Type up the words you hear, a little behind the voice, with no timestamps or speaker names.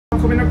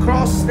coming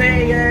across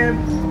the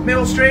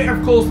Mill Street.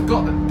 Of course, we've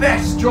got the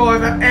best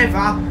driver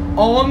ever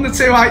on the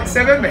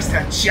 287,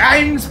 Mr.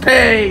 James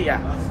P.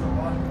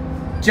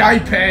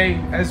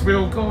 JP, as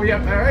we'll call you,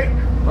 Perry,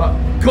 but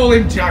call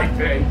him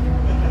JP.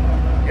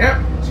 Yep,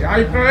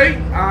 JP,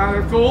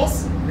 and of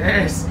course,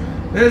 there's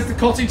the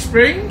Cottage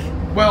Spring.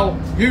 Well,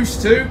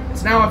 used to.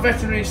 It's now a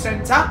veterinary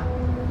centre.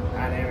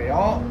 And here we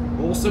are,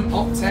 awesome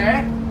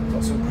Optare.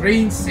 Got some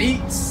green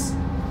seats.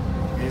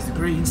 Here's the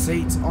green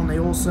seats on the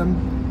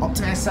awesome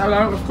Optare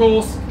Solo, of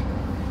course.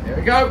 Here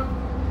we go.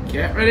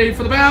 Get ready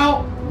for the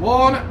bell.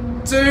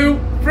 1, 2,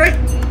 3.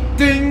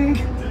 Ding.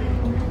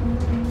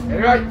 Here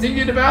we go,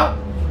 dinging the bell.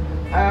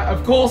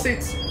 Of course,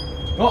 it's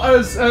not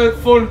as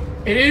fun.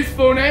 It is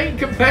funny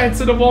compared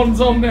to the ones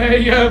on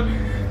the,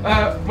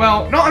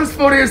 well, not as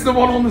funny as the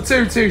one on the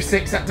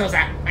 226 that does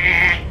that.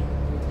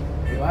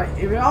 Anyway,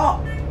 here we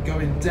are,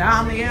 going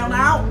down the hill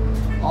now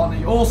on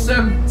the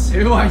awesome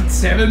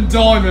 287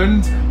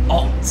 Diamond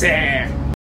Optare.